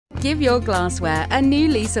Give your glassware a new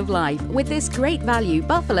lease of life with this great value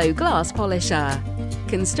Buffalo glass polisher.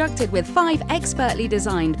 Constructed with 5 expertly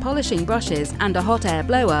designed polishing brushes and a hot air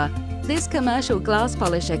blower, this commercial glass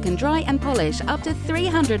polisher can dry and polish up to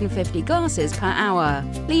 350 glasses per hour,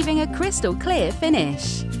 leaving a crystal clear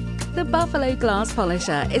finish. The Buffalo glass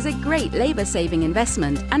polisher is a great labour-saving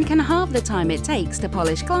investment and can halve the time it takes to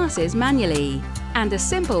polish glasses manually. And a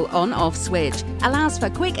simple on-off switch allows for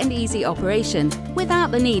quick and easy operation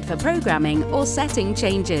without the need for programming or setting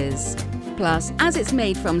changes. Plus, as it's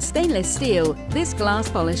made from stainless steel, this glass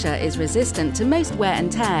polisher is resistant to most wear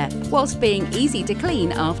and tear, whilst being easy to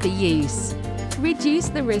clean after use. Reduce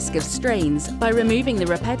the risk of strains by removing the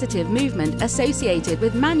repetitive movement associated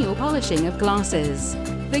with manual polishing of glasses.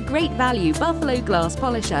 The great value Buffalo glass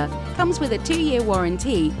polisher comes with a 2-year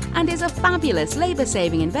warranty and is a fabulous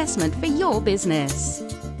labour-saving investment for your business.